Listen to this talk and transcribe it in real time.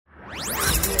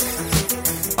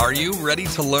Are you ready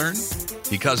to learn?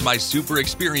 Because my super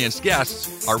experienced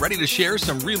guests are ready to share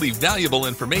some really valuable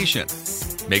information.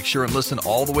 Make sure and listen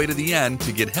all the way to the end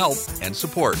to get help and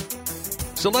support.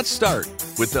 So let's start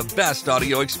with the best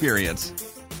audio experience.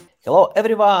 Hello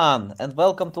everyone and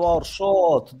welcome to our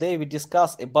show. Today we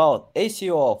discuss about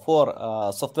SEO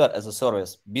for software as a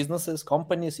service, businesses,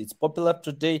 companies. It's popular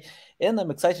today and I'm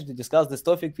excited to discuss this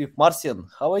topic with Marcin.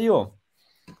 How are you?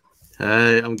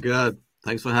 Hey, I'm good.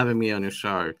 Thanks for having me on your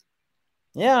show.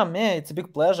 Yeah, man, it's a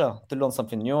big pleasure to learn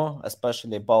something new,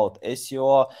 especially about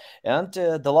SEO. And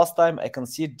the last time I can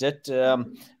see that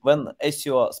when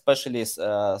SEO specialists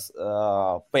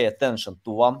pay attention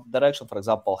to one direction, for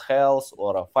example, health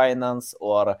or finance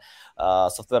or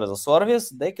software as a service,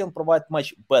 they can provide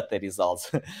much better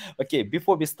results. Okay,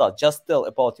 before we start, just tell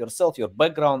about yourself, your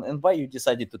background, and why you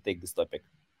decided to take this topic.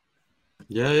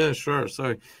 Yeah, sure.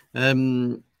 So,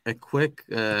 a quick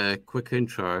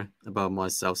intro about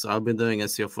myself. So I've been doing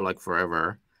SEO for like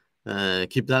forever.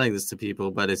 Keep telling this to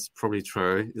people, but it's probably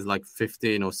true. It's like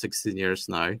 15 or 16 years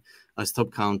now. I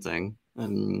stopped counting,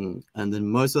 and then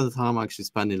most of the time I actually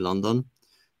spent in London.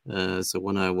 So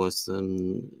when I was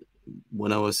in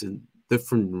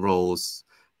different roles,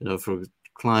 for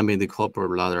climbing the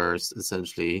corporate ladders,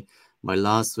 essentially, my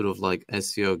last sort of like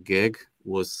SEO gig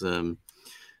was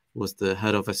the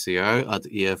head of SEO at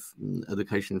EF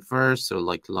Education First, so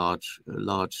like large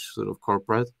sort of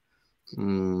corporate.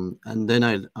 And then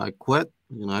I quit.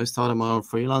 I started my own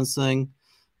freelancing.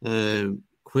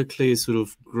 Quickly sort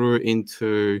of grew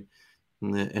into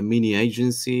a mini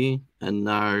agency, and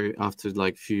now after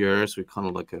like a few years, we're kind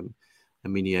of like a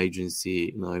mini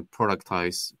agency.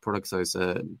 Productize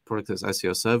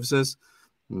SEO services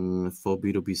for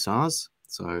B2B SaaS.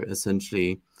 So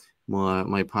essentially,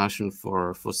 my passion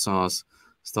for SaaS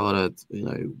started,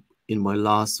 in my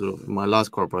last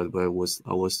corporate, where I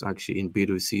was actually in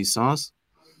B2C SaaS,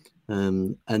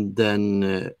 and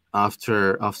then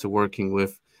after working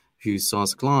with a few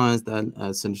SaaS clients, then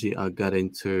essentially I got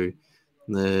into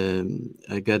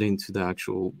the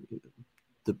actual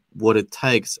what it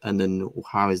takes, and then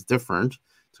how it's different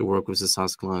to work with a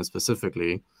SaaS client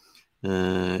specifically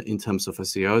in terms of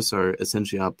SEO. So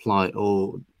essentially, I apply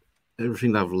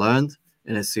everything that I've learned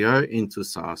in SEO into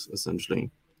SaaS, essentially.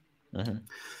 Mm-hmm.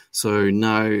 So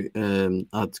now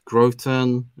at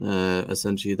Growton,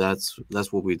 essentially that's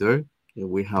what we do.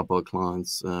 We help our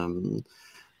clients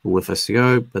with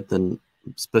SEO, but then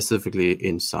specifically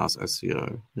in SaaS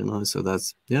SEO. So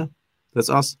that's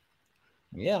us.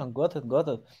 Yeah, got it.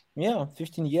 Yeah,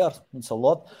 15 years. It's a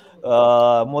lot.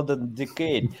 More than a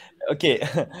decade. Okay.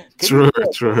 True.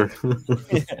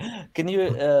 Can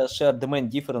you share the main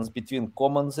difference between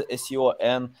common SEO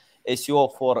and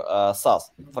SEO for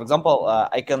SaaS? For example,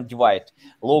 I can divide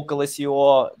local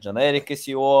SEO, generic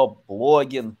SEO,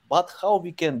 blogging, but how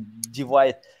we can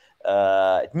divide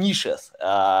niches,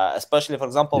 especially, for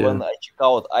example, when I check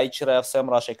out Ahrefs,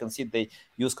 SEMrush, I can see they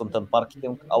use content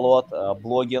marketing a lot,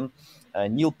 blogging.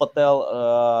 Neil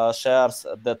Patel shares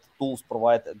that tools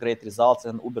provide great results,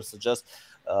 and Uber suggests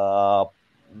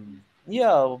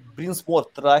brings more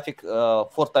traffic, 4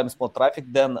 times more traffic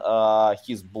than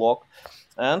his blog.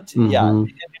 And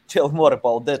tell more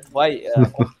about that. Why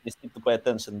companies need to pay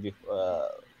attention with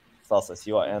SaaS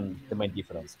SEO and the main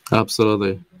difference?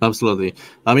 Absolutely.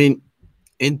 I mean,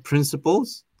 in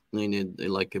principles, in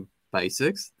like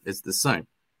basics, it's the same.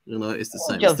 It's the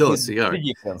same. It's still SEO.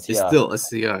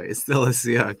 It's still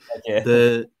SEO.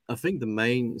 Okay. I think the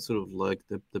main sort of like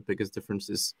the biggest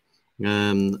differences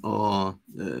are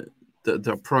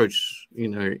the approach,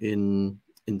 in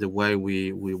the way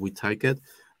we take it,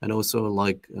 and also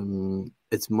like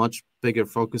it's much bigger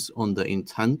focus on the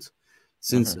intent,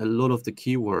 since a lot of the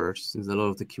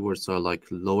keywords are like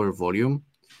lower volume.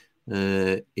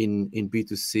 In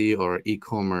B2C or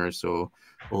e-commerce or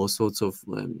all sorts of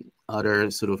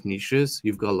other sort of niches,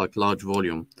 you've got like large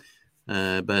volume.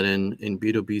 But in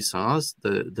B2B SaaS,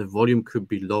 the volume could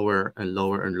be lower and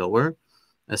lower,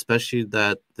 especially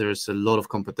that there's a lot of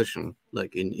competition.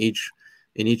 Like in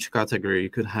each category, you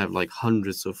could have like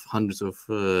hundreds of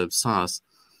SaaS,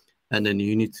 and then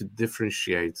you need to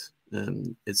differentiate.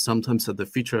 It's sometimes at the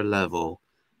feature level,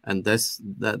 and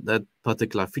that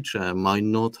particular feature might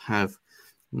not have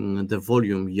the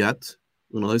volume yet,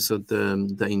 so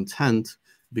the intent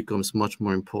becomes much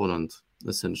more important,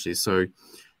 essentially. So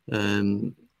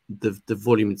the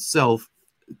volume itself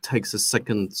takes a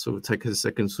second sort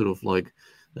of like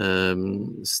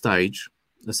stage,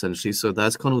 essentially. So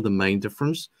that's kind of the main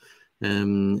difference,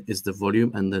 is the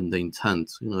volume and then the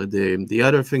intent. The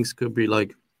other things could be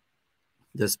like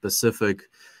the specific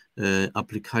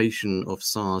application of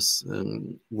SaaS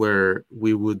where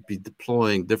we would be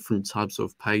deploying different types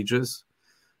of pages.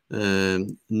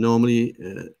 Normally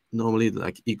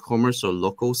like e-commerce or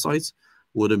local sites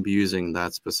wouldn't be using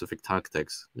that specific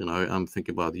tactics. I'm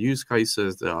thinking about use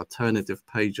cases, the alternative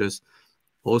pages,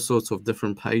 all sorts of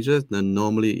different pages that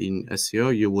normally in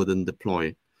SEO you wouldn't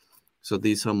deploy. So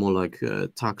these are more like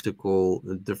tactical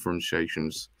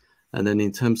differentiations. And then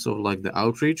in terms of like the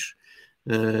outreach,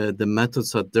 the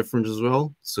methods are different as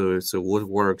well. So what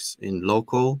works in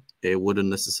local, it wouldn't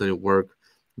necessarily work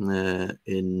it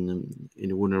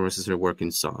wouldn't necessarily work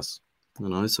in SaaS.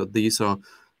 So these are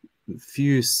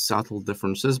few subtle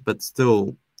differences, but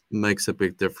still makes a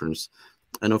big difference.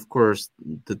 And of course,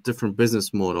 the different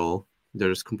business model,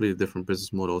 there's completely different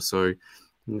business model. So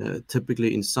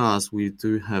typically in SaaS, we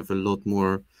do have a lot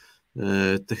more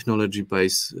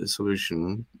technology-based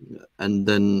solution, and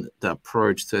then the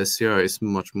approach to SEO is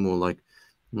much more like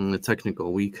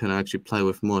technical. We can actually play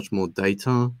with much more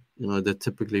data, that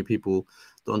typically people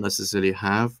don't necessarily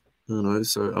have,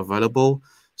 so available.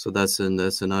 So that's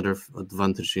another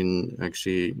advantage in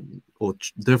actually, or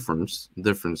difference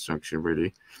actually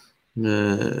really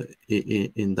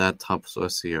in that type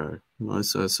of SEO.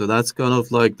 So that's kind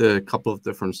of like the couple of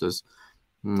differences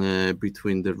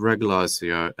between the regular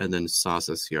SEO and then SaaS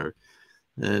SEO.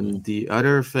 And the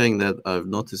other thing that I've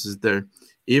noticed is there,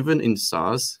 even in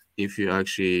SaaS, if you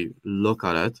actually look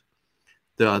at it,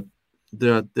 there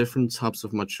are different types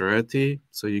of maturity.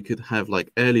 So you could have like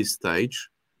early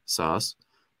stage SaaS,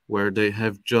 where they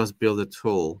have just built a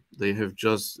tool, they have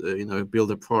just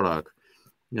built a product,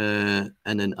 and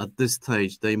then at this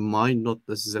stage they might not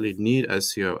necessarily need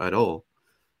SEO at all.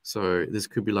 So this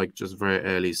could be like just very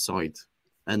early site.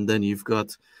 And then you've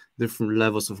got different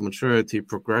levels of maturity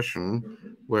progression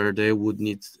where they would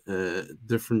need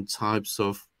different types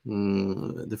of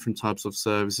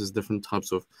services, different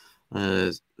types of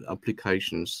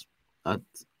applications at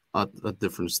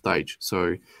different stage.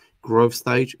 So growth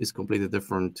stage is completely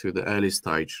different to the early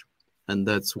stage, and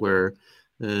that's where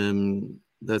the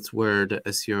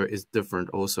SEO is different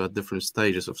also at different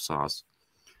stages of SaaS.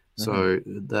 So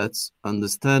that's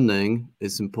understanding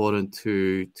is important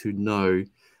to know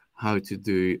how to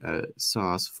do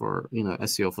SaaS for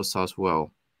SEO for SaaS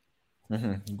well.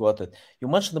 Got it. You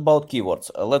mentioned about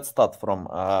keywords. Let's start from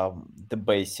the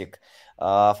basic.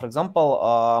 For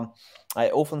example, I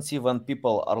often see when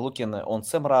people are looking on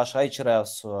SEMrush,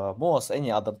 Ahrefs, Moz,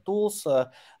 any other tools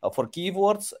for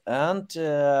keywords, and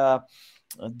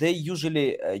they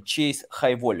usually chase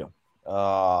high volume.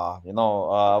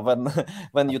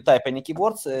 When you type any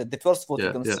keywords, the first what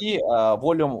you can see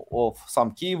volume of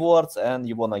some keywords, and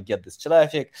you want to get this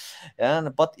traffic,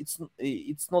 but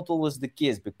it's not always the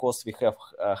case, because we have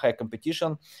high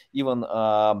competition. Even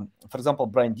for example,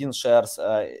 Brian Dean shares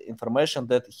information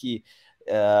that he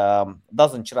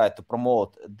doesn't try to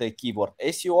promote the keyword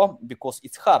SEO because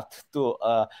it's hard to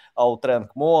outrank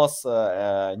Moz,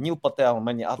 Neil Patel,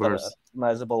 many other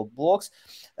recognizable blogs.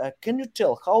 Can you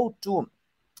tell how to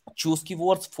choose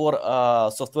keywords for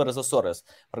software as a service?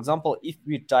 For example, if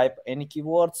we type any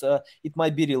keywords, it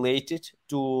might be related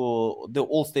to the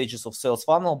all stages of sales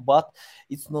funnel, but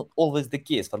it's not always the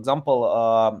case. For example,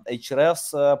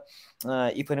 Ahrefs,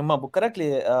 if I remember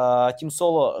correctly, Team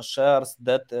Solo shares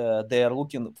that they are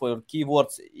looking for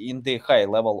keywords in the high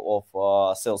level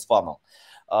of sales funnel.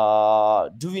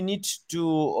 Do we need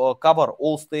to cover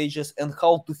all stages, and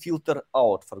how to filter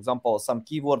out, for example, some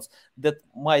keywords that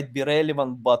might be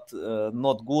relevant but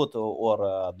not good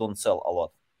or don't sell a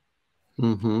lot?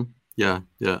 Yeah,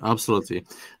 absolutely.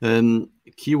 And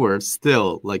keywords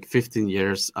still, like 15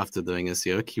 years after doing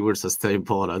SEO, keywords are still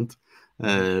important.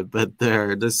 But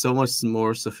there's so much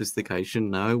more sophistication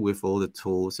now with all the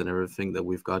tools and everything that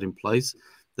we've got in place,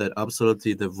 that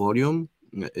absolutely the volume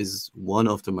is one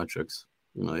of the metrics.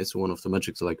 It's one of the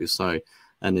metrics, like you say,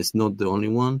 and it's not the only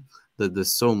one. That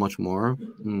there's so much more.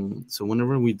 So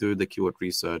whenever we do the keyword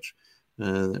research,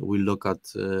 we look at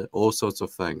all sorts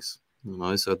of things.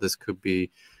 So this could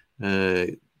be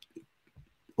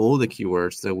all the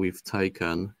keywords that we've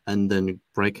taken and then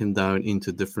breaking down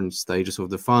into different stages of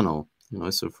the funnel.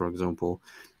 So for example,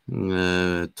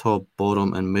 top,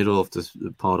 bottom, and middle of this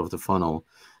part of the funnel.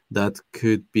 That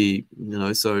could be,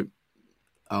 so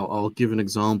I'll give an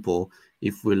example.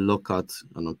 If we look at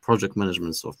project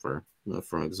management software,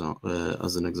 for example,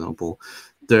 as an example,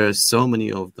 there are so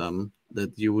many of them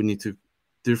that you would need to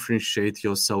differentiate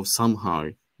yourself somehow.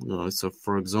 So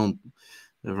for example,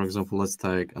 let's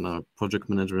take project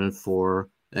management for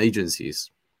agencies.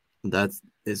 That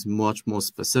is much more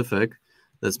specific.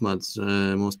 That's much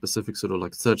more specific sort of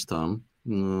like search term.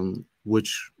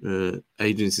 which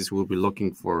agencies will be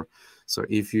looking for. So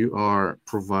if you are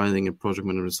providing a project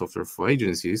management software for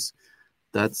agencies,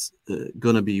 that's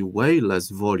going to be way less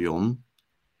volume,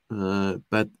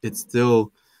 but it's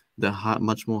still the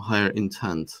much more higher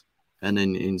intent. And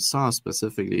in SaaS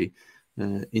specifically,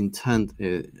 intent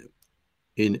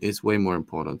is way more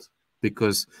important,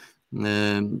 because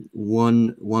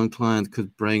one client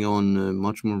could bring on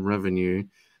much more revenue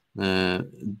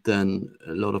than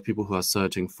a lot of people who are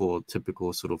searching for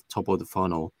typical sort of top of the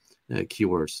funnel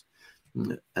keywords.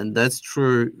 And that's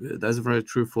true. That's very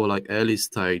true for like early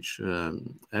stage,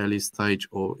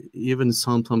 or even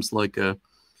sometimes like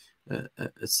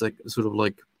it's like sort of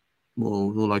like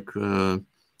more like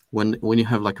when you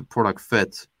have like a product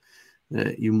fit,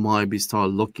 you might be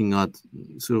start looking at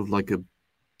sort of like a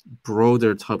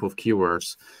broader type of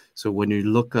keywords. So when you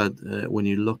look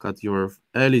at your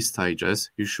early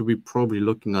stages, you should be probably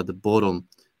looking at the bottom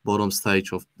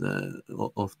stage of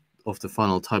the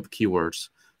funnel type keywords.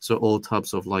 So all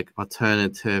types of like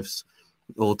alternatives,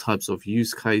 all types of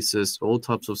use cases, all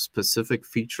types of specific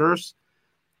features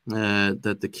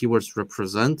that the keywords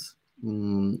represent,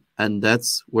 and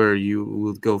that's where you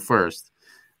will go first.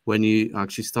 When you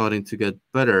actually starting to get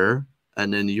better,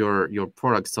 and then your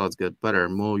product starts to get better,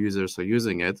 more users are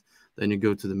using it, then you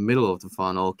go to the middle of the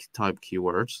funnel type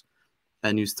keywords,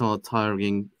 and you start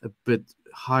targeting a bit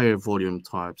higher volume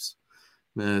types.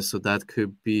 So that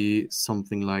could be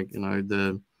something like,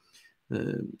 the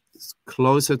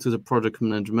closer to the project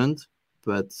management,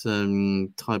 but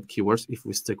type keywords, if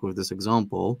we stick with this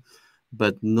example,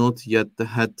 but not yet the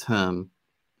head term,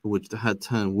 which the head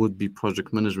term would be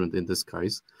project management in this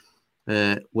case.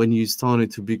 When you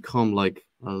started to become like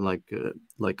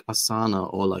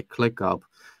Asana or like ClickUp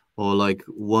or like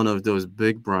one of those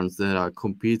big brands that are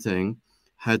competing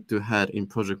head to head in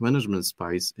project management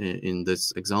space in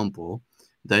this example,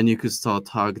 then you could start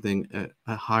targeting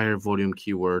a higher volume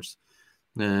keywords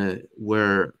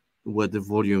where the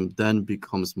volume then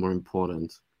becomes more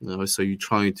important. So you're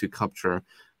trying to capture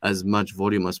as much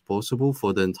volume as possible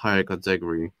for the entire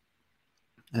category,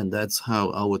 and that's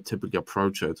how I would typically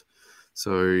approach it.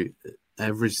 So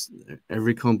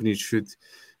every company should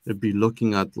be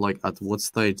looking at what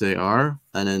stage they are,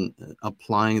 and then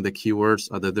applying the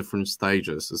keywords at the different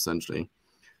stages essentially.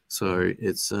 So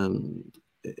it's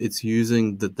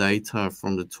using the data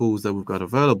from the tools that we've got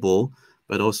available,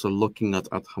 but also looking at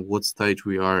what stage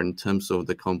we are in terms of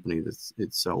the company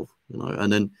itself,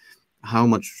 and then how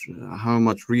much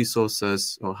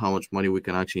resources or how much money we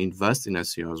can actually invest in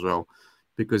SEO as well,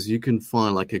 because you can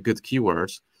find like a good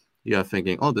keyword. You're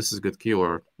thinking, oh, this is a good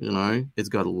keyword. It's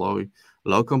got low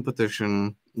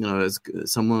competition. It's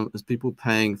people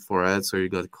paying for it, so you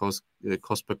got cost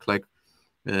per click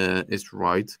is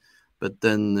right, but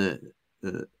then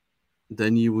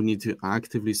you will need to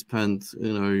actively spend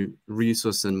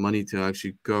resource and money to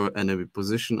actually go and be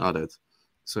positioned at it.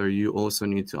 So you also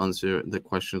need to answer the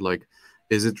question like,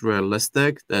 is it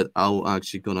realistic that I'm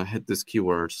actually gonna hit these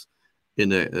keywords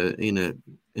in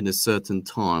a certain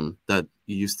time that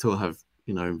you still have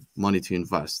money to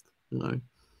invest?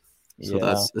 So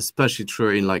that's especially true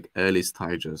in like early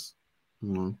stages.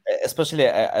 Especially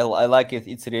I like it.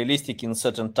 It's realistic in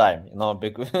certain time,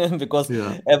 because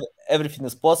everything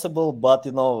is possible. But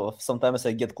sometimes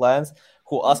I get clients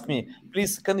who ask me,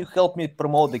 please, can you help me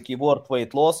promote the keyword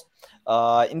weight loss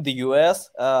in the US?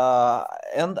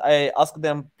 And I ask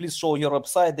them, please show your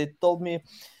website. They told me,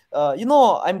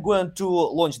 I'm going to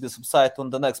launch this website on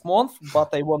the next month, but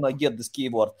I want to get this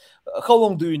keyword. How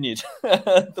long do you need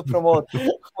to promote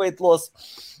weight loss?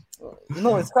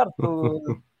 It's hard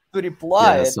to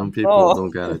reply. Yeah, some people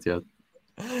don't get it yet.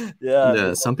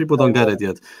 Yeah, some people don't get it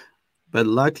yet. But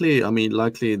luckily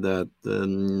that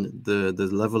the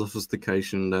level of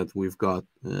sophistication that we've got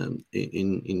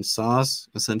in SaaS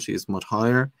essentially is much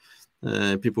higher.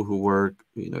 People who work,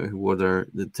 they're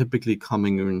typically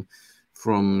coming in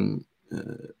from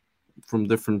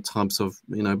different types of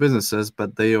businesses,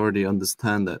 but they already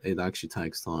understand that it actually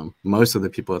takes time. Most of the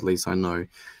people, at least I know,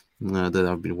 that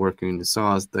have been working in the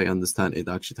SaaS, they understand it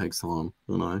actually takes time.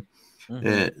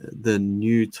 The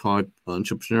new type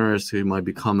entrepreneurs who might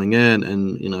be coming in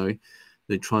and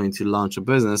they're trying to launch a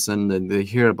business, and then they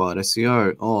hear about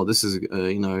SEO. Oh, this is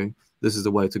this is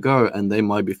the way to go, and they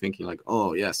might be thinking like,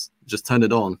 oh yes, just turn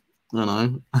it on,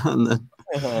 and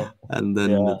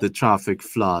then the traffic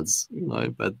floods.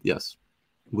 But yes,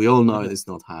 we all know it's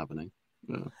not happening.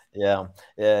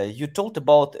 You talked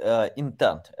about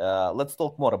intent. Let's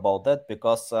talk more about that,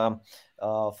 because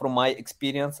from my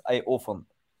experience, I often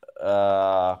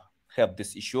have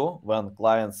this issue when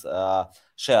clients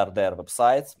share their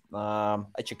websites.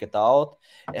 I check it out,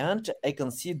 and I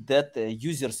can see that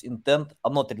users' intent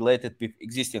are not related with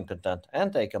existing content,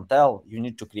 and I can tell you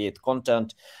need to create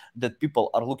content that people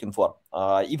are looking for,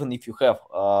 even if you have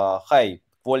high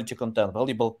quality content,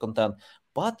 valuable content,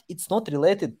 but it's not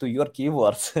related to your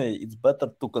keywords. It's better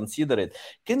to consider it.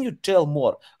 Can you tell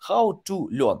more how to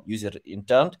learn user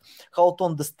intent, how to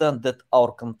understand that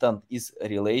our content is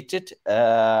related,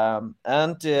 and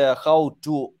how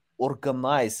to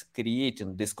organize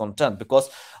creating this content? Because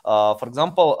for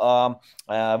example,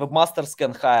 webmasters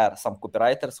can hire some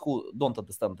copywriters who don't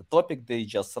understand the topic. They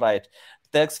just write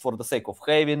text for the sake of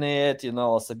having it,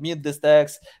 submit this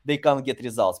text. They can't get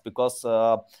results because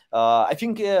I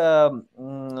think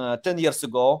 10 years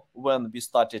ago when we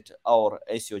started our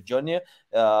SEO journey,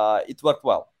 it worked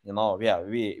well.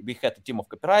 We had a team of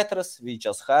copywriters. We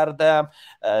just hired them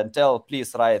and tell,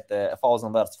 please write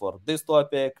 1,000 words for this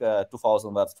topic,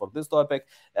 2,000 words for this topic,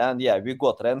 and we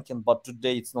got ranking. But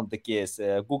today it's not the case.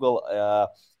 Google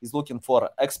is looking for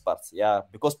experts,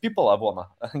 because people wanna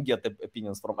get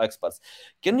opinions from experts.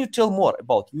 Can you tell more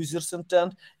about users'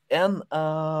 intent and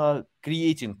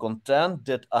creating content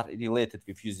that are related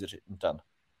with user intent?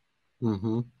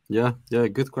 Yeah,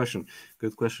 good question.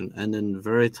 And then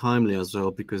very timely as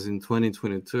well, because in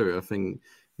 2022, I think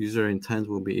user intent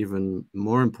will be even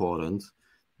more important.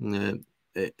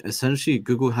 Essentially,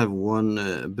 Google have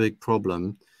one big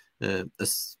problem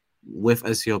with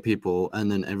SEO people,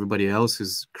 and then everybody else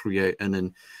is and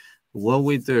then what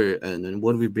we do, and then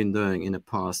what we've been doing in the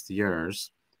past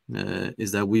years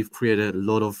is that we've created a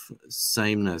lot of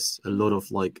sameness, a lot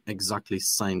of like exactly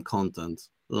same content.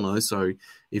 So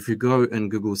if you go and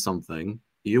Google something,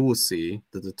 you will see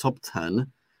that the top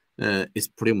 10 is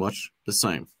pretty much the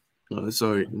same.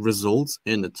 So results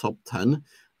in the top 10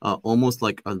 are almost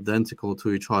like identical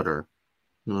to each other.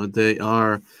 They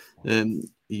are,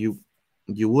 you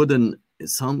wouldn't,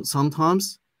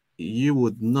 sometimes you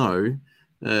would know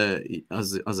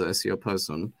as an SEO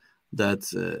person that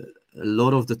a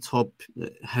lot of the top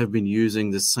have been using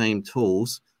the same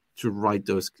tools to write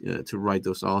those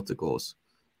articles.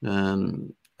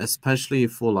 Especially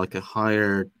for like a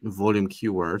higher volume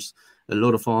keywords, a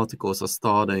lot of articles are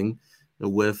starting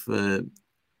with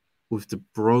the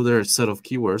broader set of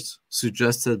keywords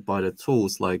suggested by the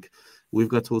tools. Like we've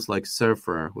got tools like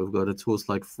Surfer, we've got tools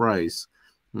like Phrase,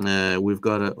 we've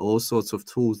got all sorts of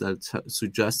tools that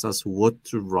suggest us what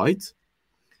to write,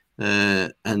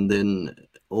 and then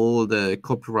all the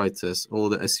copywriters, all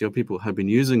the SEO people have been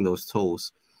using those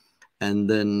tools. And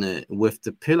then with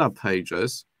the pillar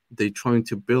pages, they're trying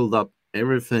to build up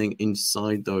everything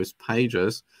inside those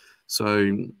pages.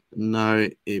 So now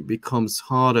it becomes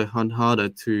harder and harder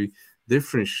to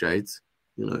differentiate,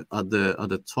 at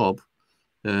the top,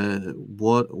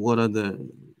 what are the,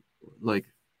 like,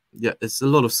 it's a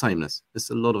lot of sameness.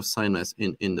 It's a lot of sameness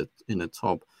in the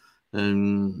top.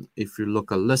 If you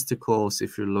look at listicles,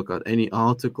 if you look at any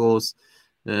articles,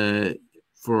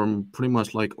 from pretty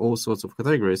much like all sorts of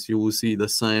categories, you will see the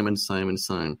same and same and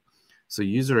same. So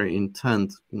user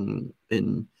intent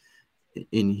in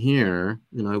here,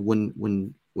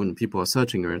 when people are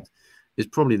searching it, is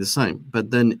probably the same. But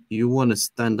then you want to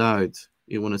stand out.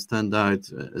 You want to stand out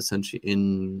essentially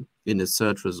in the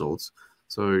search results.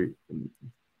 So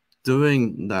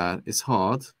doing that is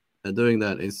hard. Doing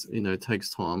that is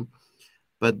takes time.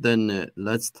 But then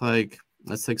let's take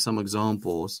some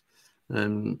examples.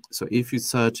 So if you're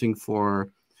searching for,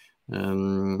 I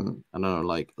don't know,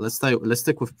 like let's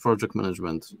stick with project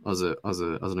management as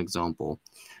an example,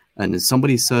 and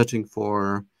somebody's searching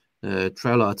for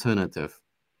Trello alternative.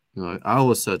 I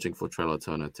was searching for Trello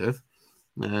alternative,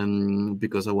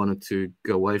 because I wanted to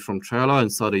go away from Trello and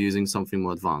started using something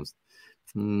more advanced.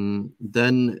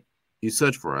 Then you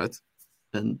search for it,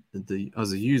 and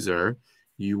as a user,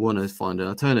 you want to find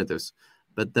alternatives,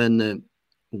 but then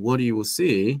what you will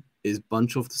see is a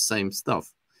bunch of the same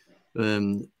stuff.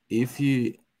 If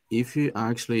you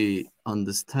actually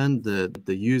understand that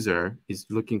the user is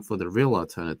looking for the real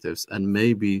alternatives, and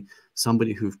maybe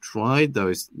somebody who've tried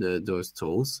those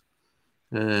tools,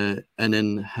 and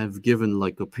then have given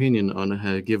like opinion on,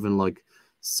 have given like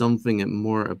something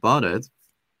more about it,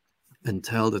 and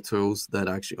tell the tools that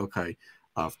actually, okay,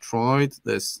 I've tried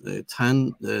this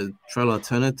 10 Trello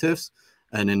alternatives,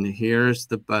 and then here's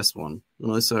the best one.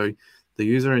 So the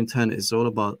user intent is all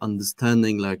about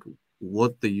understanding like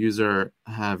what the user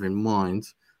have in mind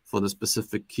for the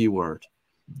specific keyword,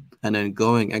 and then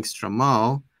going extra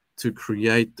mile to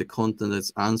create the content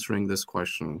that's answering this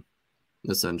question.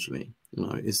 Essentially,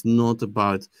 it's not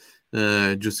about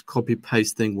just copy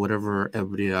pasting whatever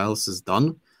everybody else has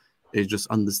done. It's just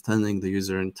understanding the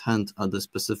user intent at the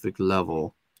specific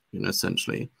level,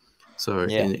 essentially. So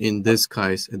in this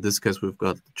case, we've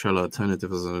got Trello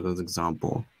Alternative as an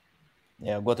example.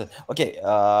 Yeah, got it. Okay,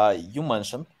 you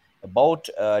mentioned about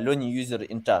learning user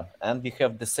intent, and we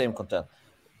have the same content.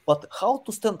 But how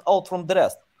to stand out from the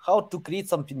rest? How to create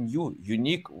something new,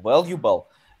 unique, valuable,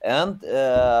 and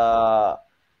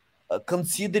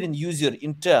considering user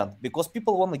intent, because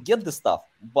people want to get the stuff,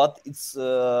 but it's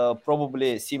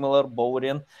probably similar,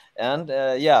 boring, and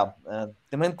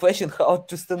the main question: how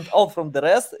to stand out from the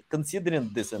rest, considering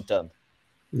this intent.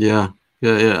 Yeah,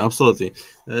 absolutely.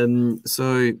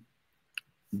 So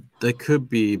they could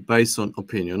be based on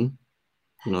opinion.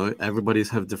 Everybody's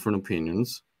have different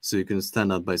opinions, so you can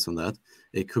stand out based on that.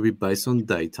 It could be based on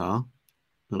data.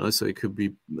 So it could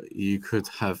be, you could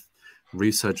have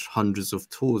researched hundreds of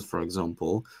tools, for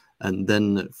example, and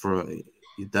then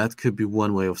that could be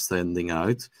one way of standing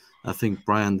out. I think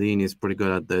Brian Dean is pretty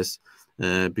good at this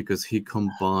because he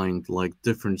combined like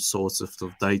different sources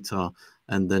of data,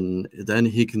 and then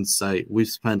he can say, we've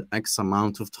spent X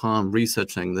amount of time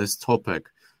researching this topic,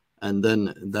 and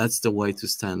then that's the way to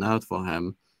stand out for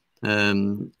him.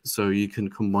 So you can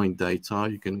combine data,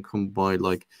 you can combine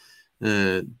like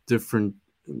different.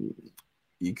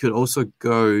 You could also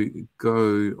go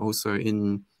also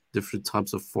in different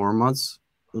types of formats.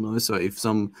 So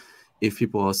if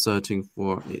people are searching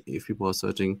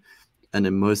and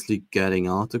then mostly getting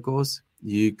articles,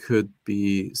 you could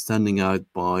be standing out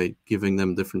by giving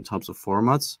them different types of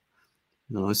formats.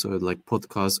 So like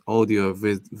podcast, audio,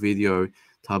 video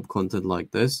type content like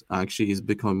this actually is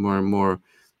becoming more and more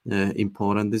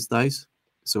important these days.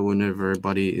 So whenever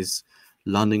everybody is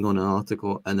landing on an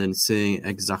article and then seeing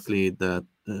exactly the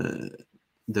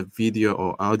video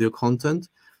or audio content,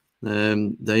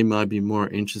 they might be more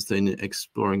interested in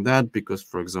exploring that because,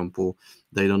 for example,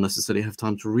 they don't necessarily have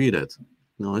time to read it.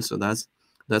 So that's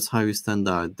how you stand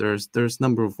out. There's a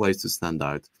number of ways to stand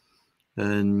out,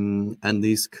 and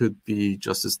these could be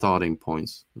just the starting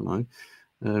points.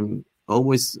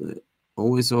 Always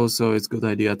also it's a good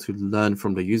idea to learn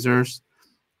from the users.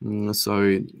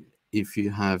 So if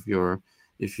you have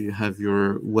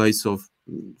your ways of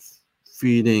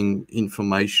feeding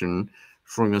information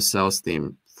from your sales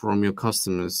team, from your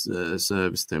customers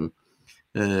service team,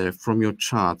 from your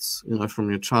chats, from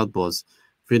your chatbots,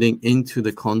 feeding into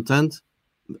the content,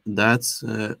 that's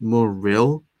more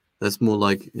real. That's more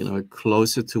like,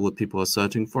 closer to what people are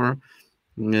searching for.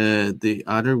 The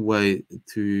other way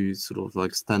to sort of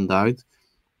like stand out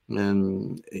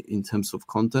in terms of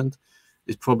content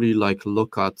is probably like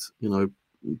look at,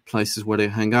 places where they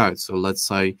hang out. So let's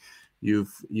say you're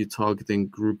targeting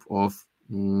group of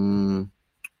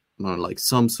like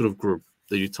some sort of group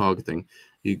that you're targeting.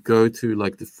 You go to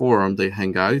like the forum they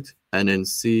hang out and then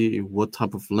see what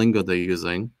type of lingo they're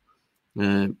using.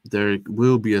 There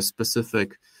will be a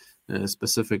specific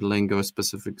lingo,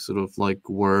 specific sort of like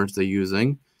words they're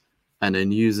using, and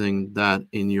then using that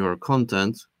in your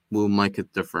content will make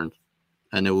it different,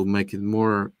 and it will make it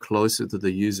more closer to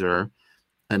the user,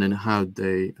 and then how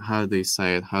they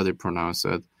say it, how they pronounce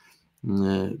it.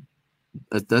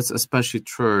 That's especially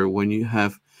true when you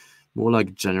have more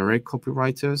like generic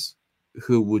copywriters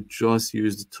who would just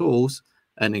use the tools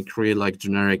and then create like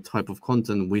generic type of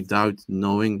content without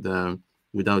knowing the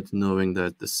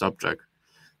subject.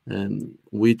 And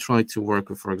we try to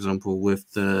work, for example,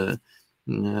 with the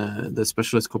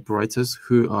specialist copywriters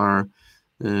who are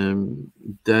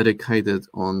dedicated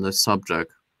on the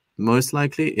subject. Most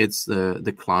likely, it's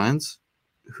the clients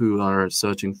who are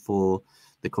searching for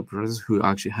the copywriters who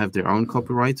actually have their own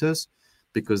copywriters,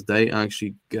 because they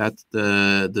actually get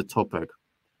the topic.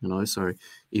 So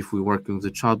if we're working with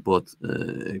a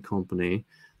chatbot company,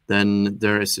 then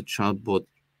there is a chatbot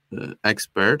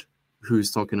expert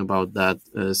who's talking about that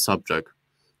subject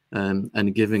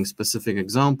and giving specific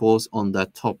examples on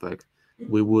that topic.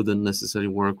 We wouldn't necessarily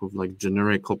work with like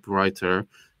generic copywriter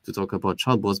to talk about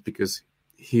chatbots because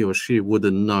he or she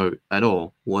wouldn't know at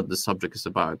all what the subject is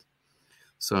about.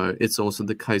 So it's also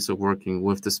the case of working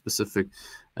with the specific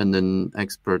and then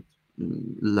expert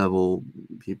level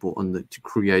people on to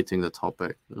creating the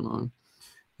topic.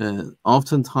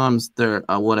 Oftentimes,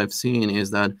 what I've seen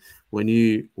is that when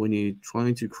you're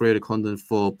trying to create a content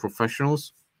for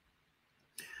professionals,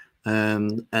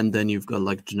 and then you've got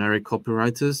like generic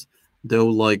copywriters,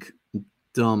 they'll like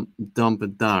dump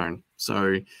it down.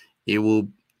 So it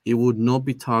would not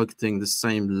be targeting the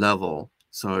same level.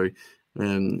 So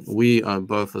we are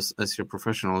both as SEO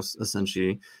professionals,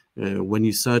 essentially. When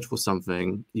you search for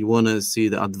something, you want to see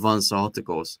the advanced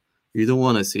articles. You don't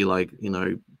want to see like,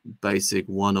 basic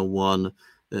 101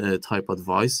 type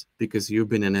advice because you've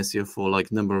been in SEO for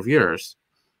like number of years.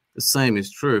 The same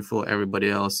is true for everybody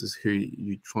else is who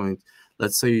you trying.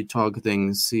 Let's say you're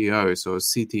targeting CEOs or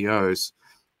CTOs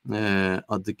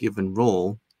at the given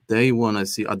role. They want to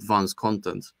see advanced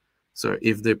content. So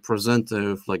if they present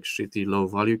with like shitty low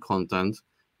value content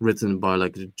written by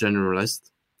like a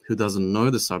generalist who doesn't know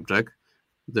the subject,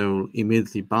 they will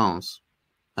immediately bounce.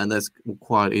 And that's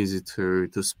quite easy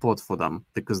to spot for them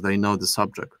because they know the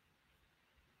subject.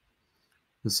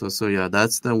 So yeah,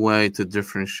 that's the way to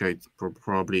differentiate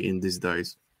probably in these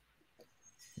days.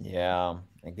 Yeah,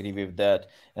 I agree with that.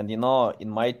 And you know, in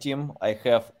my team, I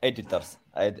have editors.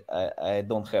 I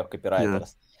don't have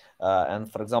copywriters.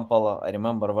 And for example, I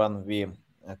remember when we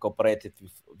cooperated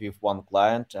with one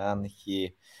client, and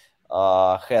he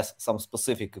has some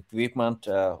specific equipment,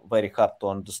 very hard to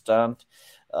understand,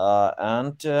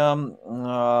 and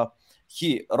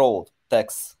he wrote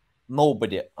text.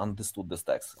 Nobody understood this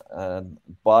text,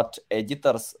 but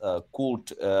editors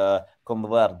could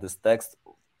convert this text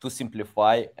to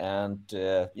simplify and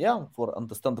for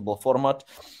understandable format,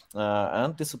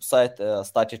 and this website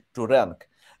started to rank.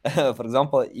 For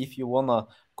example, if you wanna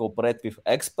cooperate with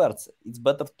experts, it's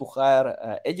better to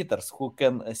hire editors who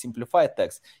can simplify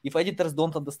text. If editors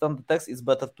don't understand the text, it's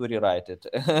better to rewrite it.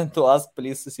 To ask,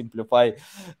 please simplify.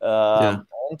 And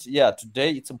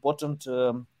today it's important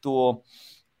to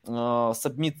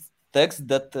submit text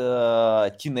that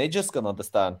teenagers can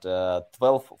understand,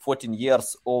 12, 14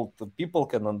 years old people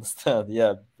can understand.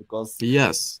 Because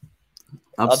yes,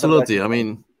 absolutely. I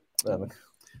mean,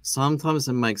 sometimes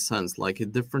it makes sense. Like in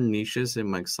different niches, it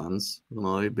makes sense,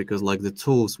 because like the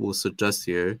tools will suggest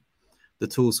you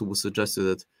that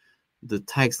the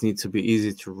text needs to be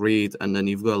easy to read, and then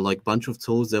you've got like a bunch of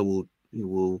tools that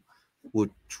will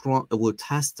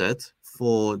test it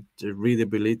for the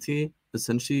readability,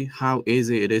 essentially how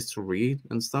easy it is to read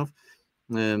and stuff.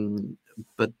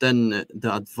 But then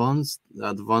the advanced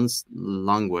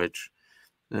language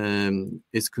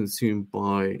is consumed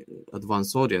by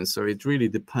advanced audience, so it really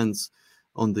depends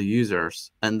on the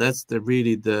users, and that's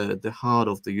really the heart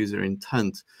of the user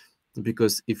intent.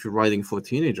 Because if you're writing for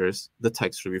teenagers, the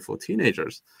text should be for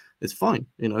teenagers. It's fine,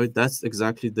 that's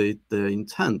exactly the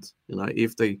intent,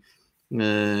 if they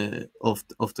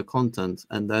of the content,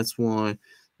 and that's why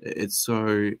it's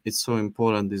so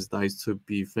important these days to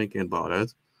be thinking about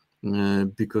it,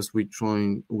 because we're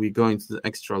going to the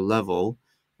extra level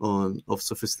of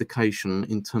sophistication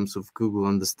in terms of Google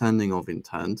understanding of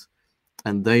intent,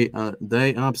 and they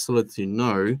absolutely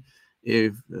know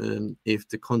if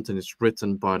the content is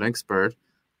written by an expert,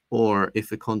 or if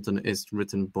the content is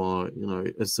written by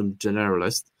some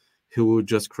generalist who will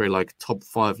just create like top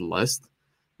 5 list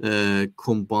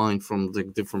combined from the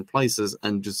different places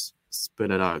and just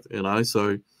spit it out,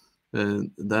 so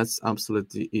that's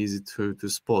absolutely easy to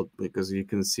spot, because you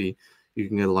can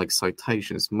get like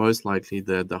citations. Most likely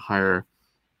the higher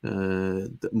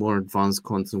the more advanced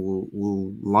content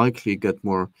will likely get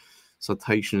more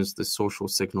citations, the social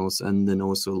signals, and then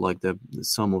also like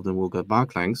some of them will get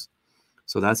backlinks,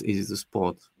 so that's easy to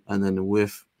spot. And then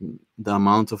with the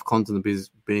amount of content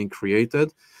being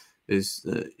created, is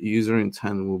user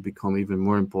intent will become even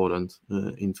more important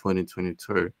in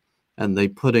 2022, and they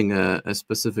putting a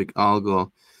specific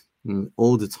algo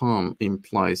all the time in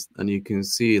place, and you can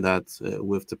see that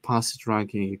with the passage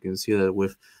ranking, you can see that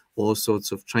with all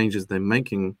sorts of changes they're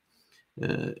making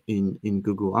in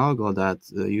Google algo, that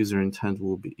user intent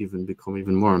will become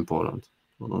even more important.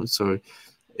 So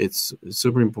it's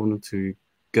super important to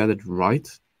get it right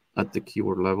at the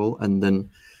keyword level, and then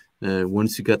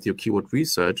once you get your keyword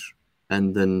research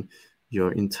and then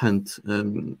your intent,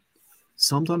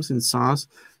 sometimes in SaaS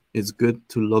it's good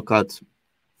to look at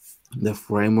the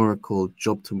framework called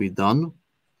job to be done,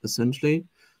 essentially.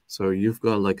 So you've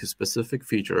got like a specific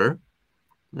feature,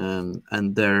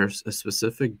 and there's a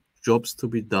specific jobs to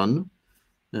be done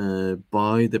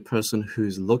by the person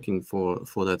who's looking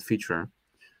for that feature.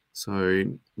 So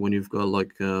when you've got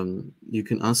like you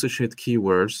can associate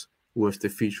keywords with the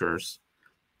features,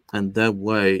 and that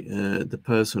way the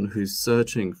person who's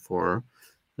searching for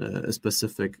a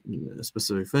specific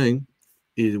thing,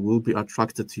 it will be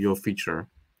attracted to your feature,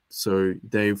 so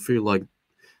they feel like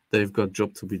they've got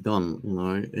job to be done,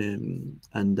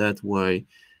 and that way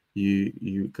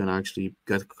you can actually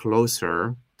get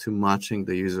closer to matching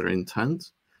the user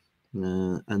intent,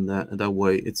 and that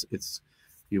way it's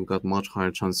you've got much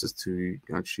higher chances to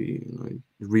actually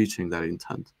reaching that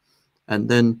intent. And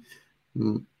then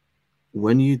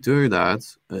when you do that,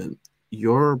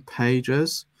 your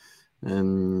pages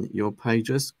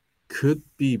could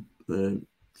be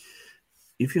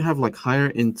if you have like higher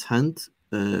intent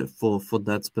for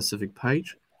that specific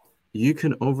page, you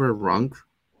can overrank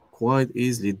quite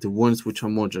easily the ones which are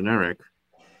more generic.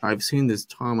 I've seen this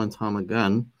time and time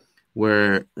again,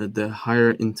 where the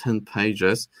higher intent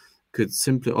pages could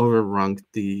simply overrank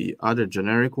the other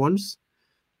generic ones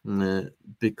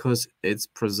because it's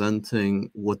presenting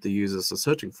what the users are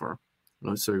searching for.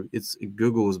 So it's in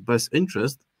Google's best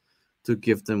interest to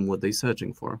give them what they're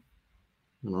searching for.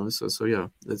 So yeah,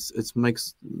 it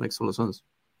makes a lot of sense.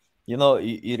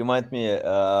 You remind me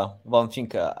one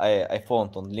thing I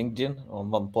found on LinkedIn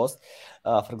on one post.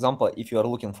 For example, if you are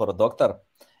looking for a doctor,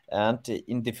 and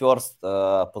in the first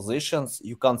positions,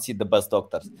 you can't see the best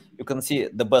doctors. You can see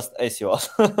the best SEOs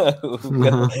who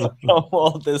can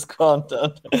promote this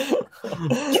content.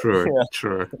 True.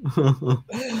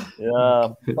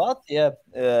 Yeah, but yeah,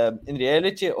 in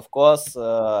reality, of course,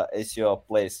 SEO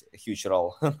plays a huge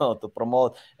role to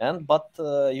promote, but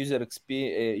user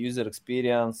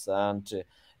experience and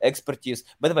expertise.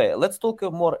 By the way, let's talk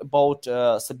more about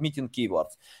submitting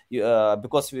keywords,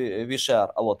 because we share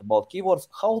a lot about keywords.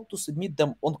 How to submit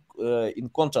them on in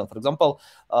content? For example,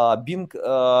 Bing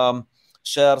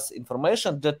shares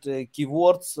information that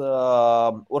keywords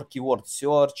or keyword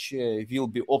search will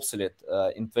be obsolete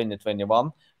in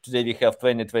 2021. Today we have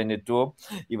 2022,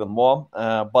 even more.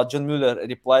 But John Mueller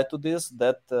replied to this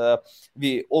that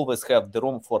we always have the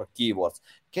room for keywords.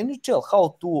 Can you tell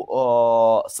how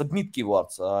to submit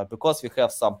keywords? Because we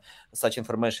have some such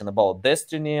information about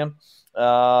destiny,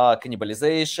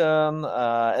 cannibalization,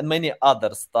 and many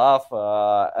other stuff,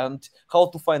 and how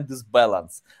to find this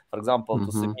balance. For example,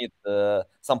 to submit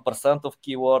some percent of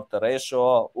keyword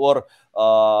ratio, or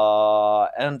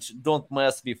and don't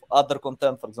mess with other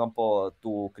content. For example,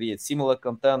 to create similar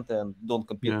content and don't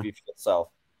compete with yourself.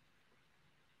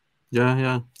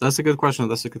 Yeah, that's a good question.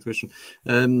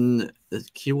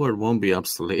 Keyword won't be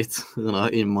obsolete,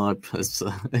 in my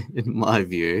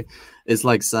view. It's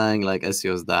like saying like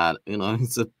SEO is that,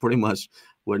 it's pretty much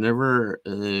whenever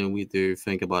we do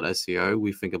think about SEO,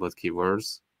 we think about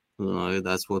keywords.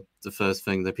 That's what the first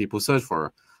thing that people search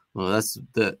for. That's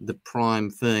the prime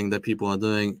thing that people are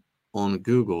doing on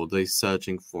Google. They're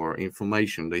searching for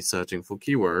information. They're searching for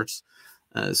keywords.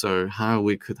 So how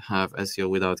we could have SEO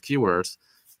without keywords?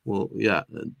 Well, yeah,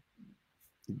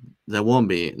 there won't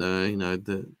be,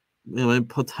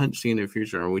 potentially in the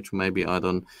future, which maybe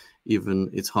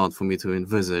it's hard for me to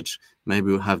envisage. Maybe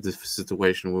we'll have this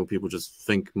situation where people just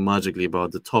think magically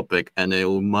about the topic and it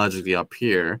will magically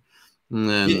appear.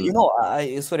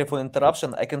 Sorry for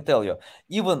interruption. I can tell you,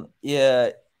 even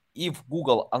if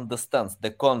Google understands the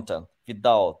content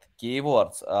without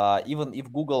keywords, even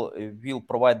if Google will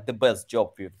provide the best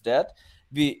job with that,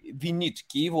 we need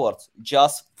keywords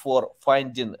just for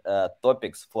finding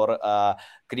topics, for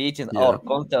creating our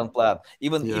content plan.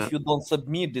 Even if you don't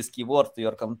submit this keyword to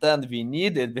your content, we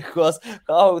need it, because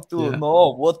how to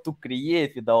know what to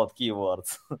create without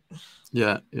keywords?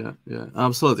 Yeah,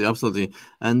 absolutely.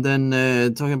 And then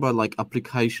talking about like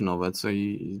application of it, so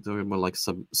you talking about like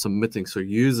submitting, so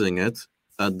using it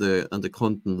at the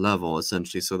content level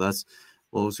essentially. So that's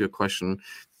what was your question.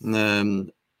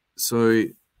 So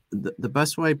the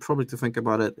best way probably to think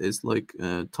about it is like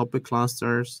topic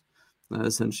clusters.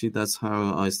 Essentially, that's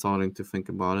how I starting to think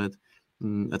about it.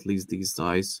 At least these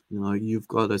days, you've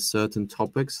got a certain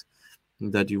topics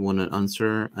that you want to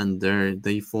answer, and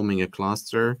they forming a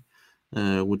cluster,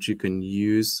 which you can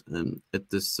use at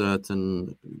the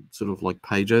certain sort of like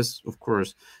pages. Of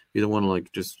course, you don't want to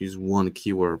like just use one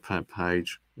keyword per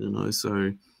page,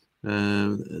 So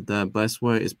the best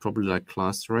way is probably like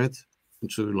cluster it,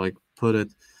 to like put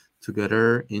it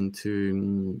together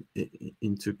into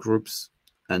groups,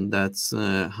 and that's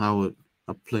how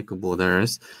applicable there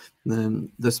is.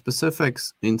 Then the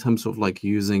specifics in terms of like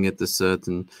using it a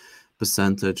certain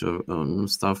percentage of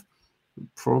stuff,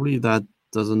 probably that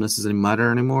doesn't necessarily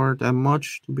matter anymore that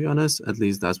much, to be honest. At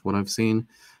least that's what I've seen.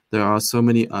 There are so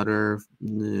many other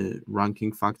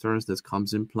ranking factors that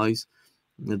comes in place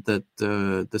that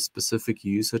the specific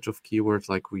usage of keywords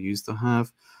like we used to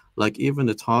have, like even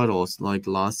the titles. Like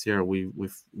last year,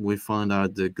 we found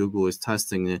out that Google is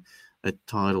testing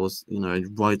titles,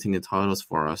 writing the titles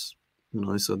for us,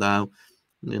 So now,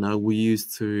 we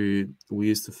used to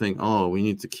think, oh, we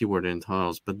need to keyword in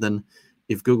titles, but then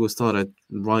if Google started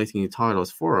writing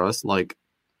titles for us, like,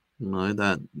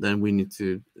 then we need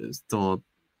to start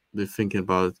thinking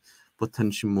about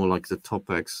potentially more like the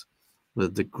topics,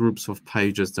 the groups of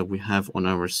pages that we have on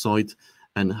our site,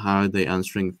 and how they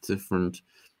answering different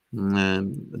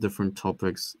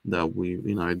topics that we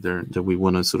that we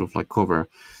want to sort of like cover.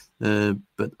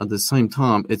 But at the same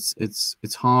time,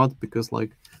 it's hard because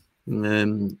like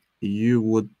you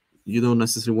would you don't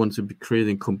necessarily want to be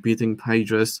creating competing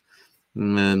pages,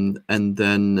 and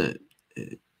then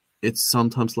it's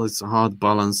sometimes like it's a hard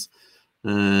balance,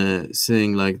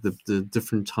 seeing like the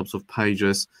different types of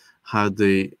pages, how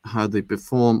they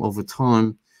perform over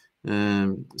time.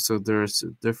 So there's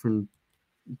different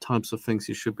types of things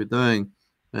you should be doing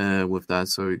with that.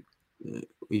 So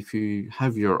if you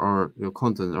have your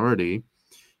content already,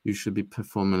 you should be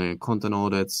performing content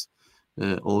audits,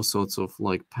 all sorts of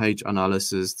like page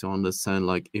analysis to understand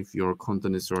like if your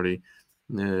content is already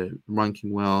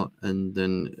ranking well and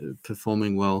then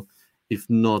performing well. If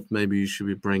not, maybe you should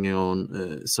be bringing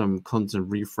on some content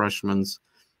refreshments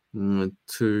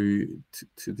to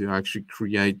actually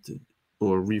create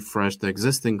or refresh the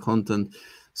existing content.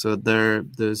 So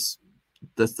that's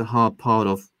the hard part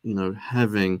of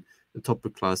having the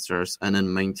topic clusters and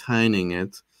then maintaining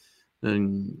it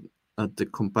and at the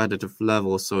competitive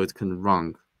level so it can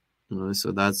rank.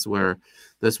 So that's where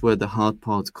the hard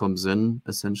part comes in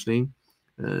essentially,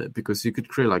 because you could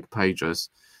create like pages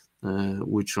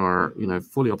which are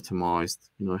fully optimized,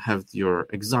 have your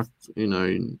exact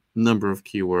number of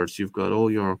keywords, you've got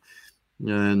all your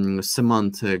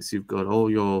semantics, you've got all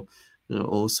your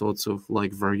all sorts of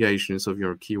like variations of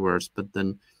your keywords, but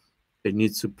then it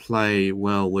needs to play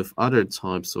well with other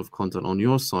types of content on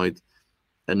your site,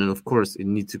 and then of course it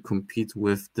needs to compete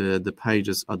with the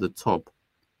pages at the top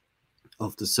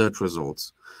of the search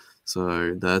results.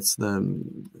 So that's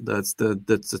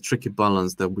the tricky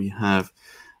balance that we have.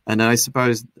 And I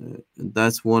suppose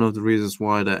that's one of the reasons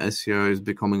why the SEO is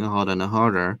becoming harder and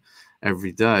harder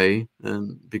every day,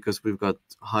 because we've got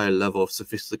higher level of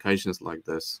sophistications like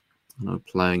this,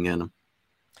 playing in.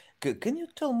 Can you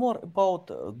tell more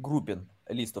about grouping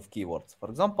a list of keywords? For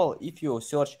example, if you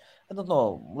search, I don't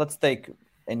know, let's take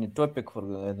any topic for,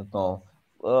 I don't know,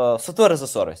 software as a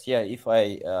service. Yeah, if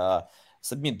I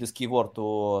submit this keyword to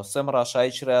SEMrush,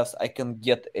 Ahrefs, I can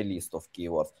get a list of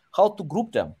keywords. How to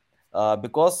group them?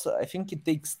 Because I think it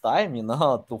takes time,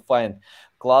 to find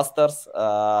clusters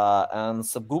and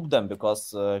subgroup them,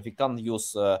 because we can't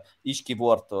use each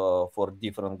keyword for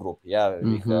different group. Yeah,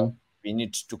 we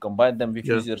need to combine them with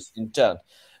users' intent.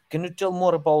 Can you tell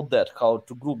more about that, how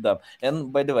to group them?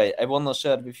 And by the way, I want to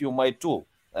share with you my tool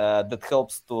that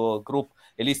helps to group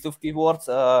a list of keywords.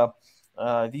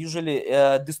 Usually,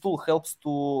 this tool helps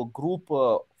to group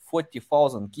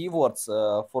 40,000 keywords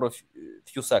for a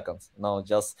few seconds. Now,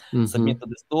 just submit to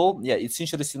this tool. Yeah, it's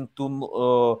interesting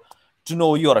to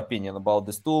know your opinion about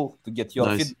this tool, to get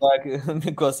your feedback,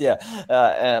 because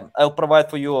I'll provide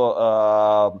for you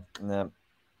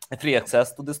free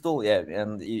access to this tool. Yeah,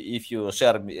 and if you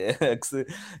share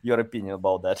your opinion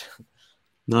about that.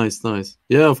 Nice.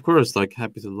 Yeah, of course. Like,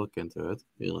 happy to look into it,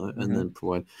 and then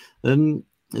provide.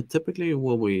 Typically,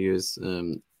 what we use,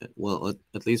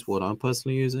 at least what I'm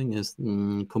personally using, is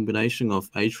combination of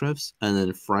Ahrefs and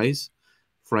then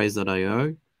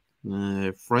Phrase.io.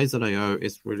 Phrase.io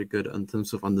is really good in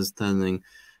terms of understanding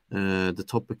the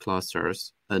topic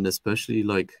clusters, and especially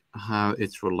like how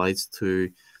it relates to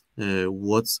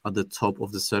what's at the top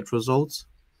of the search results.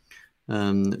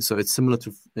 So it's similar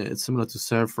to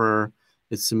Surfer.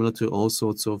 It's similar to all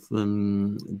sorts of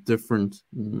different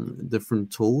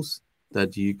tools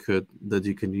that you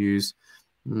can use,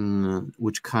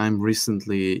 which came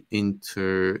recently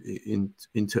into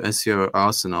SEO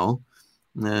arsenal.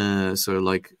 So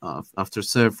like after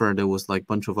Surfer, there was like a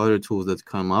bunch of other tools that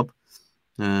come up,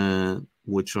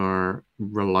 which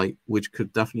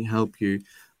could definitely help you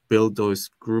build those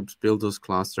groups, build those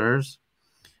clusters,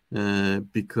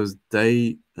 because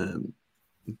they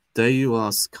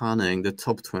are scanning the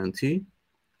top 20,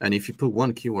 and if you put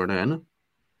one keyword in,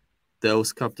 they'll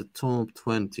scan the top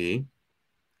 20,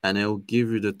 and it'll give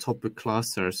you the topic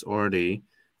clusters already,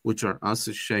 which are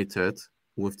associated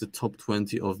with the top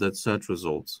 20 of that search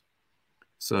results.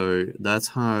 So that's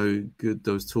how good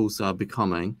those tools are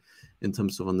becoming in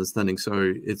terms of understanding.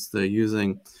 So it's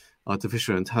using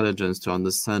artificial intelligence to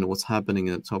understand what's happening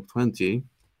in the top 20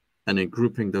 and then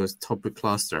grouping those topic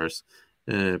clusters.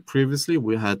 Previously,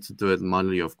 we had to do it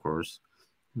manually, of course.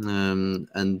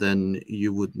 And then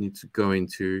you would need to go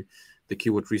into the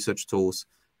keyword research tools,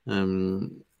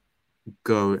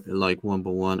 go like one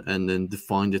by one, and then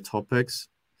define the topics.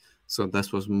 So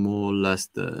that was more or less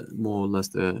the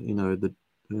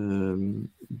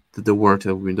work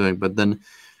that we've been doing. But then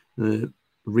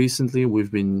recently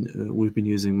we've been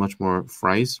using much more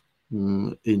Phrase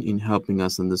in helping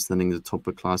us understanding the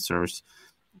topic clusters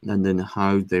and then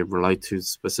how they relate to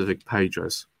specific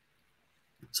pages.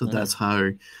 So that's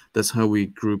how we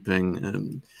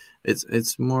grouping.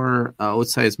 It's more, I would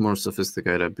say it's more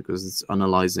sophisticated because it's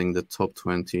analyzing the top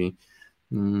 20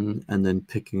 and then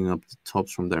picking up the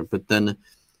tops from there. But then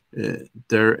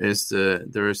there is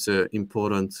a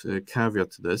important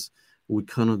caveat to this. We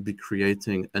cannot be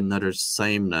creating another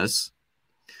sameness.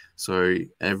 So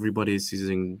everybody is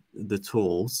using the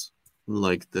tools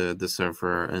like the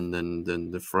server and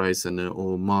then the phrase and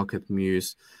all market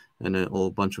muse and a whole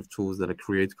bunch of tools that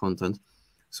create content.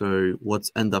 So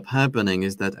what's end up happening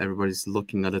is that everybody's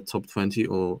looking at the top 20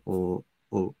 or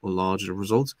larger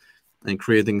results and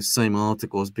creating the same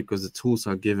articles because the tools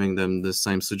are giving them the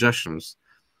same suggestions.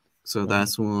 So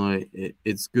that's why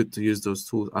it's good to use those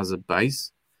tools as a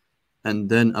base and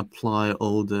then apply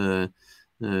all the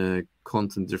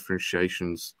content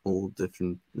differentiations, all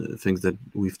different things that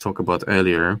we've talked about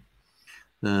earlier.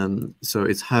 So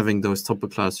it's having those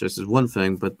topic clusters is one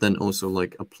thing, but then also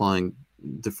like applying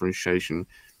differentiation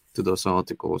to those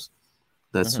articles.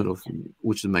 That's sort of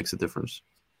which makes a difference.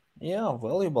 Yeah,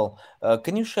 valuable.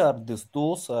 Can you share these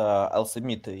tools? I'll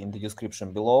submit in the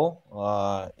description below.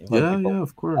 When people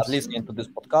of course. are listening to this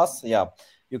podcast,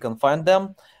 you can find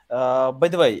them. By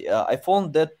the way, I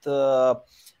found that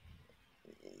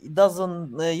it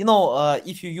doesn't,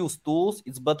 if you use tools,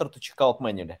 it's better to check out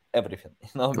manually everything,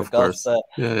 because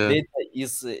data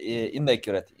is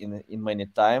inaccurate in many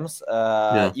times.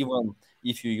 Even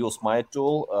if you use my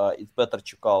tool, it's better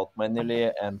check out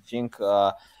manually and think.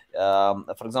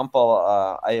 For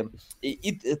example,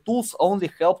 tools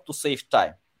only help to save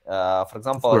time. For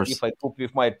example, if I put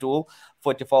with my tool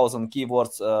 40,000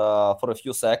 keywords for a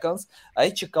few seconds,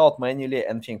 I check out manually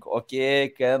and think, okay,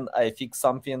 can I fix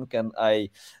something? Can I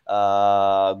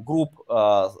group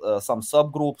some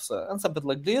subgroups and something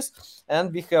like this?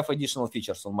 And we have additional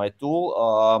features on my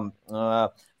tool.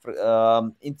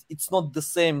 It's not the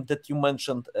same that you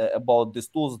mentioned about these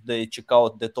tools. They check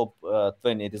out the top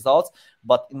 20 results,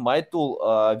 but in my tool,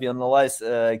 we analyze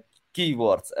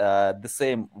keywords, the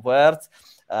same words,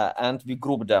 and we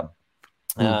group them.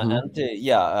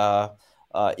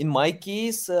 In my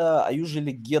case, I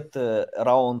usually get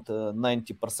around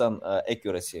 90%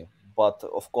 accuracy, but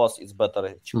of course, it's better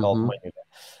to check out manually.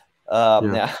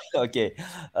 Okay.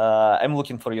 I'm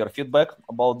looking for your feedback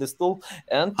about this tool,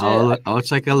 and I'll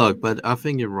take a look. But I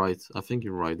think you're right.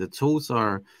 The tools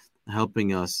are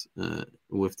helping us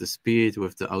with the speed,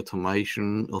 with the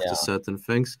automation of the certain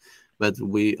things. But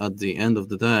we, at the end of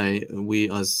the day, we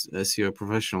as SEO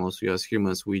professionals, we as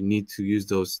humans, we need to use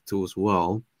those tools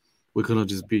well. We cannot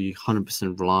just be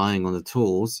 100% relying on the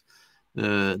tools.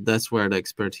 That's where the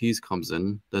expertise comes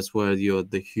in. That's where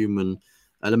the human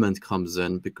element comes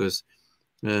in, because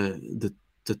the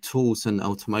tools and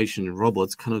automation and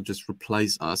robots cannot just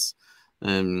replace us.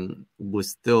 We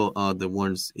still are the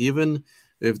ones, even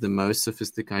with the most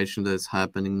sophistication that's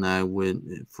happening now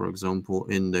with, for example,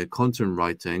 in the content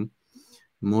writing,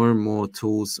 more and more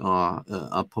tools are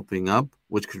popping up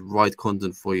which could write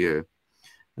content for you.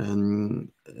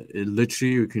 And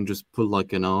literally you can just put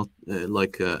like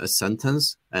a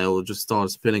sentence and it will just start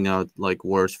spilling out like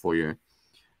words for you.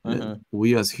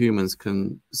 We as humans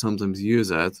can sometimes use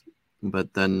that,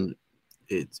 but then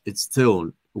it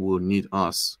still will need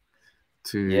us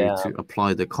to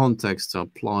apply the context, to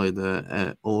apply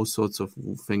the all sorts of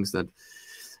things that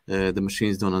the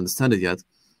machines don't understand it yet.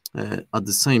 At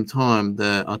the same time,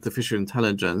 the artificial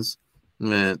intelligence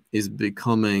is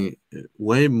becoming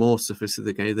way more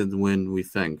sophisticated when we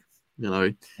think.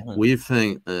 We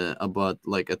think about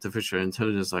like artificial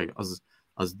intelligence like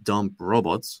as dumb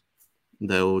robots.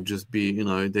 They will just be,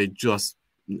 they just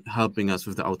helping us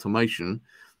with the automation.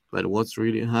 But what's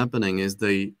really happening is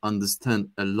they understand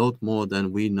a lot more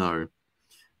than we know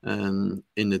in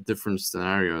the different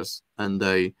scenarios. And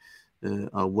they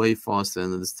are way faster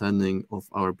in understanding of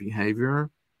our behavior.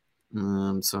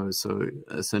 So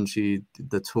essentially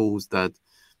the tools that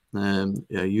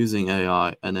using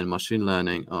AI and then machine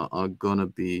learning are going to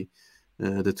be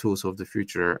the tools of the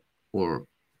future, or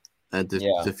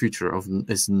the future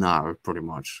is now, pretty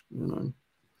much.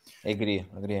 Agree.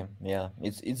 Yeah,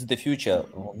 it's the future,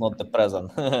 not the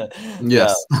present.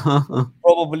 Yes.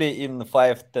 Probably in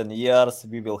 5-10 years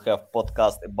we will have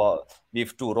podcast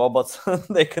with two robots.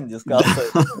 They can discuss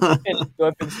topics.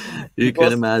 You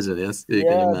can imagine, yes. You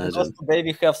can imagine. Because today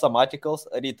we have some articles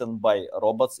written by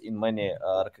robots in many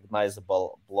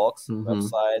recognizable blogs,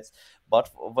 websites. But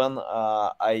when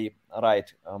I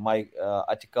write my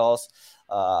articles,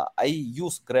 I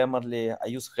use Grammarly, I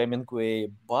use Hemingway,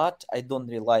 but I don't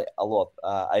rely a lot.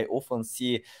 I often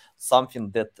see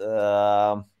something that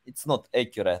it's not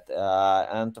accurate.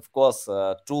 And of course,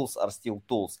 tools are still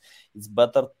tools. It's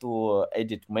better to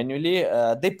edit manually.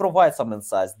 They provide some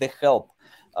insights, they help.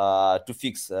 to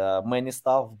fix many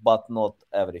stuff, but not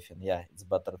everything. Yeah, it's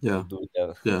better to do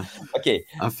it. Yeah. Okay.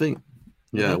 I think,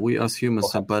 we as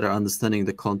humans are better understanding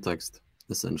the context,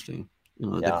 essentially.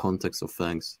 The context of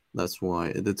things. That's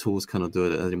why the tools cannot do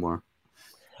it anymore.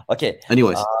 Okay.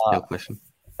 Anyways, your question.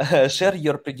 Share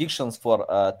your predictions for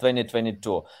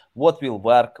 2022. What will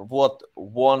work, what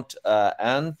won't,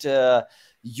 and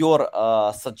your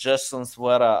suggestions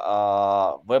where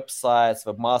websites,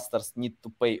 webmasters need to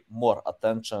pay more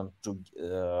attention to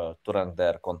rank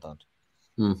their content.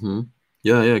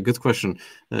 Yeah, good question.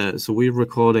 So we're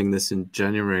recording this in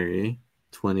January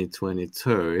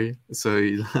 2022.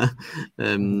 So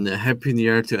happy New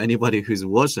Year to anybody who's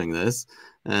watching this.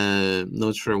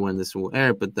 Not sure when this will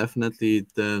air, but definitely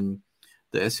the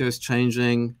SEO is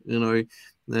changing.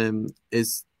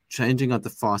 It's changing at the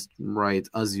fast rate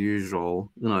as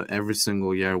usual. Every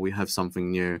single year we have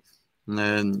something new,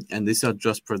 and these are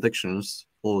just predictions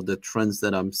or the trends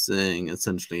that I'm seeing.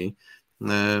 Essentially,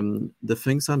 the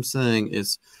things I'm saying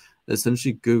is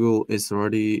essentially Google is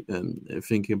already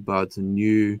thinking about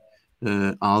new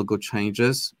algo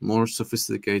changes, more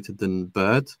sophisticated than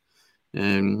BERT.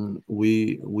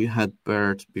 We had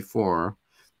BERT before,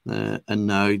 and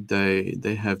now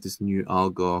they have this new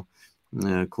algo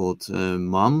called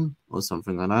MUM or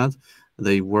something like that.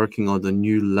 They're working on a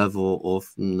new level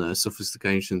of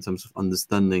sophistication in terms of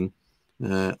understanding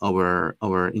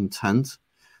our intent.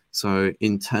 So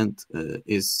intent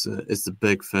is the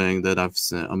big thing that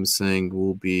I'm saying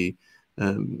will be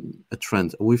a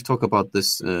trend. We've talked about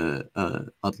this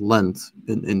at length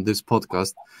in this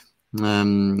podcast.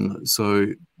 So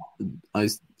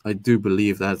I do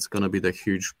believe that's going to be the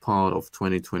huge part of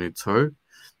 2022,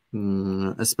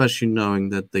 especially knowing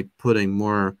that they put in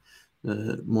more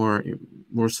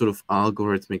sort of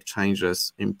algorithmic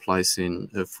changes in place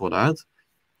for that.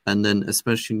 And then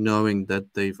especially knowing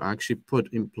that they've actually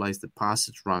put in place the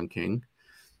passage ranking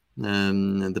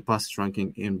and the passage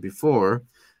ranking in before.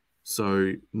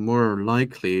 So more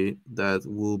likely that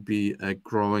will be a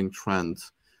growing trend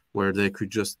where they could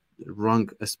just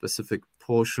rank a specific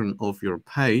portion of your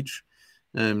page,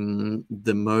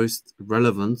 the most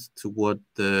relevant to what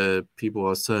the people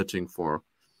are searching for.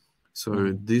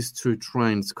 So these two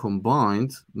trends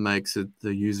combined makes it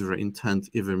the user intent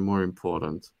even more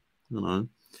important,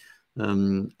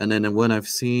 and then when I've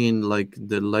seen like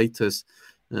the latest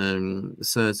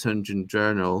search engine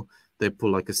journal, they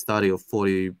put like a study of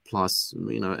 40 plus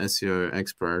SEO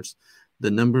experts.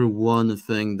 The number one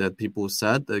thing that people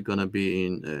said they're gonna be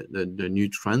in the new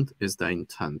trend is the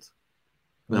intent.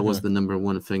 That was the number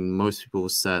one thing most people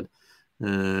said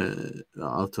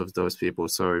out of those people.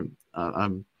 So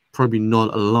I'm probably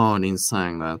not alone in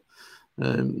saying that,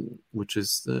 which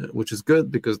is good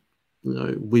because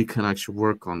we can actually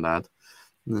work on that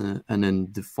and then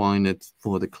define it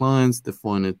for the clients,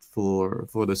 define it for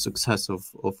the success of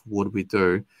what we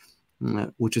do,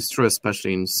 which is true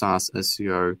especially in SaaS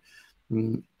SEO,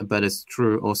 but it's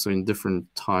true also in different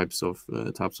types of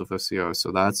SEO.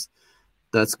 So that's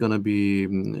going to be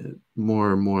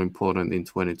more and more important in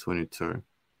 2022.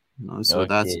 So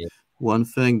that's one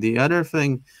thing. The other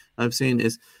thing I've seen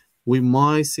is we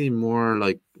might see more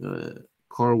like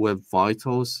Core Web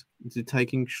Vitals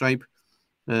taking shape.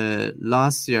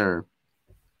 Last year,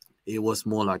 it was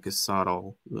more like a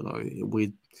subtle,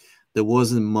 there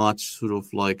wasn't much sort of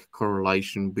like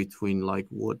correlation between like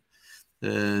what,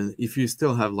 if you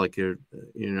still have like a,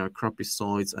 crappy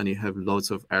sites and you have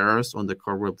lots of errors on the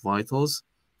Core Web Vitals,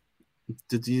 you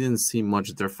didn't see much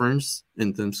difference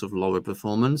in terms of lower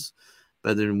performance,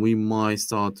 but then we might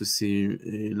start to see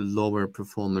lower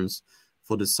performance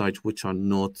for the sites which are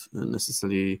not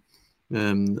necessarily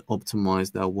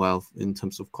optimized that well in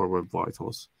terms of Core Web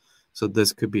Vitals. So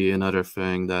this could be another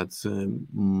thing that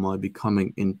might be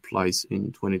coming in place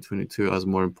in 2022 as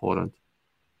more important.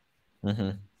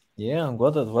 Yeah,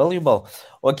 got it. Valuable.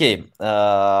 Okay,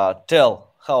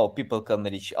 tell how people can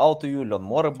reach out to you, learn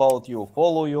more about you,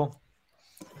 follow you.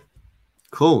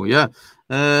 Cool. Yeah.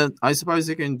 I suppose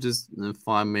you can just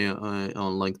find me on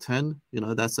LinkedIn.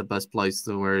 That's the best place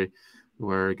to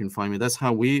where you can find me. That's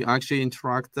how we actually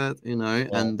interacted,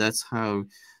 and that's how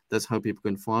people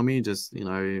can find me. Just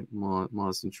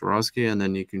Marcin Churowski, and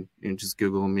then you just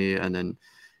Google me, and then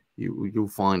you'll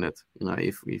find it.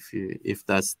 If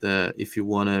you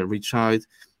want to reach out,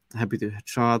 happy to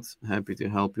chat, happy to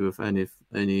help you with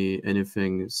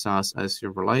anything SaaS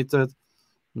SEO related,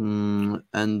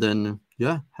 and then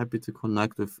happy to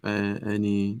connect with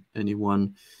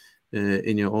anyone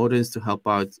in your audience to help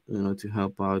out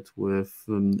with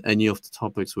any of the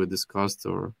topics we discussed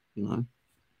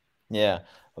Yeah.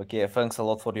 Okay. Thanks a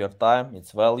lot for your time.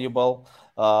 It's valuable.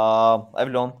 I've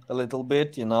learned a little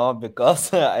bit,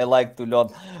 because I like to learn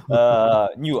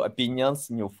new opinions,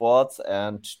 new thoughts,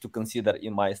 and to consider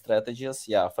in my strategies.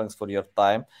 Yeah, thanks for your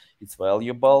time. It's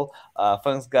valuable.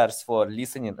 Thanks, guys, for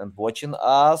listening and watching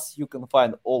us. You can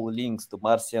find all links to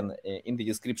Marcin in the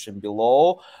description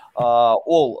below.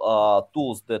 All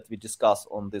tools that we discuss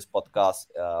on this podcast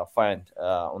find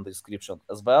on the description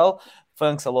as well.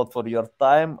 Thanks a lot for your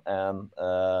time, and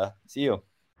see you.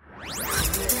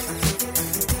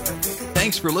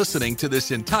 Thanks for listening to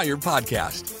this entire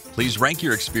podcast. Please rank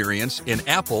your experience in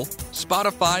Apple,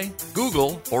 Spotify,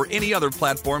 Google, or any other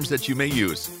platforms that you may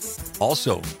use.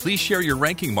 Also, please share your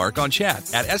ranking mark on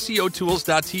chat at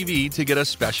SEOtools.tv to get a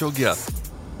special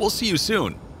gift. We'll see you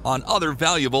soon on other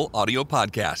valuable audio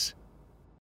podcasts.